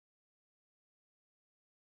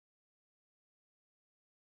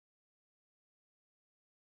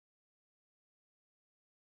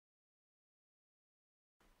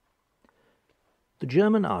The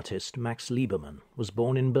German artist Max Liebermann was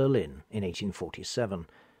born in Berlin in 1847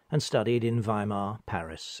 and studied in Weimar,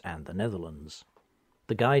 Paris, and the Netherlands.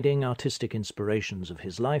 The guiding artistic inspirations of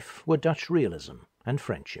his life were Dutch realism and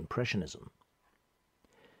French impressionism.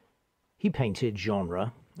 He painted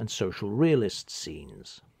genre and social realist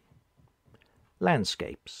scenes,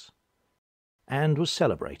 landscapes, and was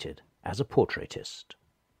celebrated as a portraitist.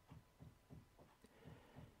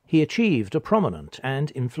 He achieved a prominent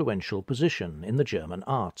and influential position in the German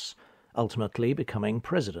arts, ultimately becoming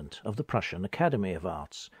president of the Prussian Academy of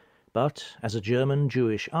Arts, but as a German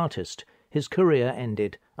Jewish artist, his career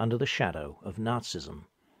ended under the shadow of Nazism.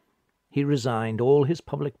 He resigned all his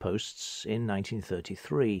public posts in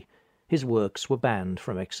 1933, his works were banned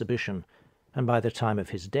from exhibition, and by the time of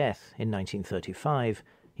his death in 1935,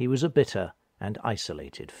 he was a bitter and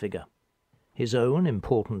isolated figure. His own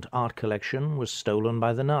important art collection was stolen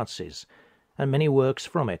by the Nazis, and many works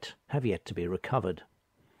from it have yet to be recovered.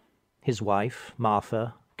 His wife,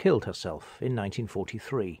 Martha, killed herself in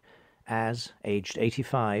 1943, as, aged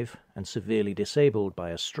 85 and severely disabled by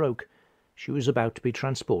a stroke, she was about to be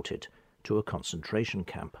transported to a concentration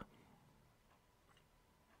camp.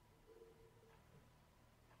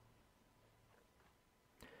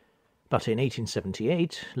 But in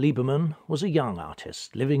 1878, Liebermann was a young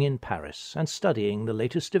artist living in Paris and studying the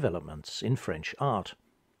latest developments in French art.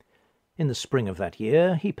 In the spring of that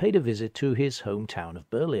year, he paid a visit to his hometown of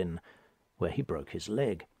Berlin, where he broke his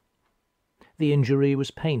leg. The injury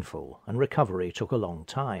was painful, and recovery took a long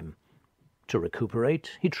time. To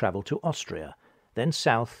recuperate, he travelled to Austria, then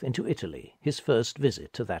south into Italy, his first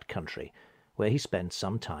visit to that country, where he spent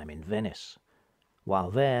some time in Venice.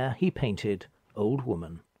 While there, he painted Old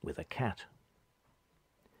Woman with a Cat.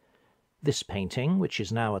 This painting, which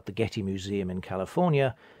is now at the Getty Museum in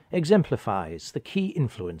California, exemplifies the key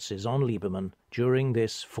influences on Liebermann during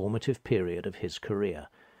this formative period of his career.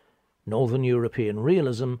 Northern European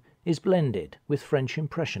realism is blended with French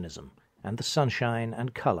Impressionism and the sunshine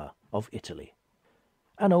and colour of Italy.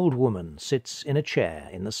 An old woman sits in a chair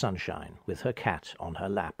in the sunshine with her cat on her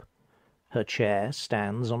lap. Her chair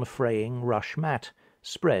stands on a fraying rush mat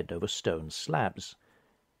spread over stone slabs.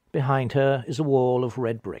 Behind her is a wall of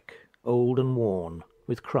red brick, old and worn,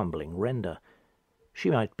 with crumbling render.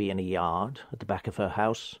 She might be in a yard at the back of her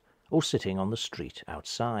house, or sitting on the street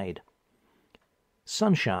outside.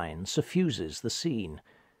 Sunshine suffuses the scene.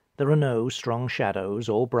 There are no strong shadows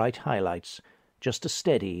or bright highlights, just a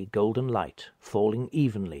steady golden light falling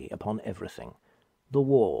evenly upon everything. The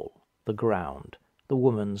wall, the ground, the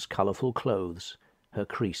woman's colourful clothes, her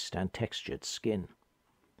creased and textured skin.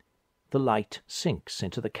 The light sinks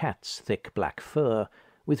into the cat's thick black fur,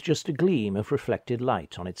 with just a gleam of reflected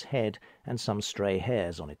light on its head and some stray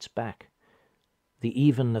hairs on its back. The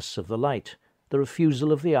evenness of the light, the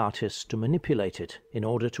refusal of the artist to manipulate it in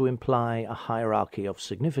order to imply a hierarchy of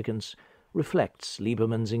significance, reflects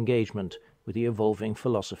Liebermann's engagement with the evolving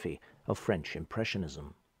philosophy of French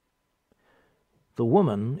Impressionism. The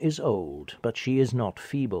woman is old, but she is not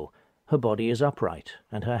feeble. Her body is upright,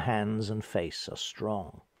 and her hands and face are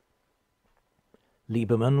strong.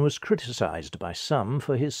 Liebermann was criticized by some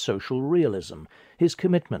for his social realism, his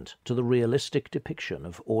commitment to the realistic depiction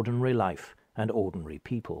of ordinary life and ordinary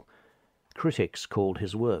people. Critics called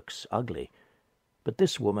his works ugly, but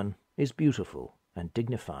this woman is beautiful and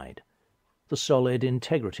dignified. The solid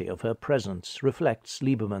integrity of her presence reflects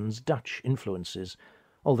Liebermann's Dutch influences,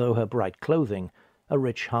 although her bright clothing, a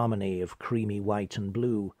rich harmony of creamy white and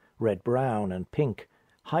blue, red-brown and pink,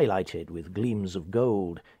 highlighted with gleams of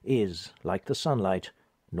gold, is, like the sunlight,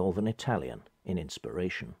 northern Italian in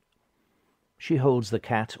inspiration. She holds the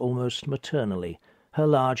cat almost maternally, her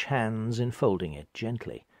large hands enfolding it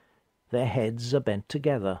gently. Their heads are bent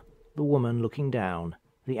together, the woman looking down,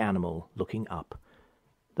 the animal looking up.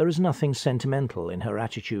 There is nothing sentimental in her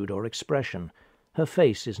attitude or expression. Her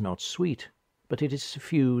face is not sweet, but it is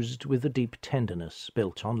suffused with the deep tenderness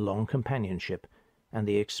built on long companionship and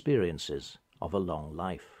the experiences of a long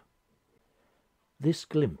life. This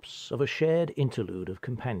glimpse of a shared interlude of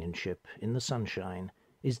companionship in the sunshine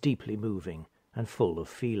is deeply moving and full of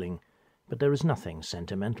feeling, but there is nothing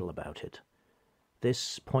sentimental about it.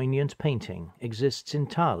 This poignant painting exists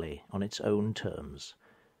entirely on its own terms,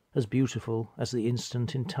 as beautiful as the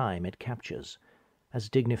instant in time it captures, as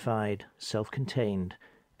dignified, self-contained,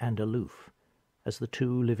 and aloof as the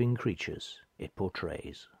two living creatures it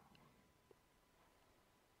portrays.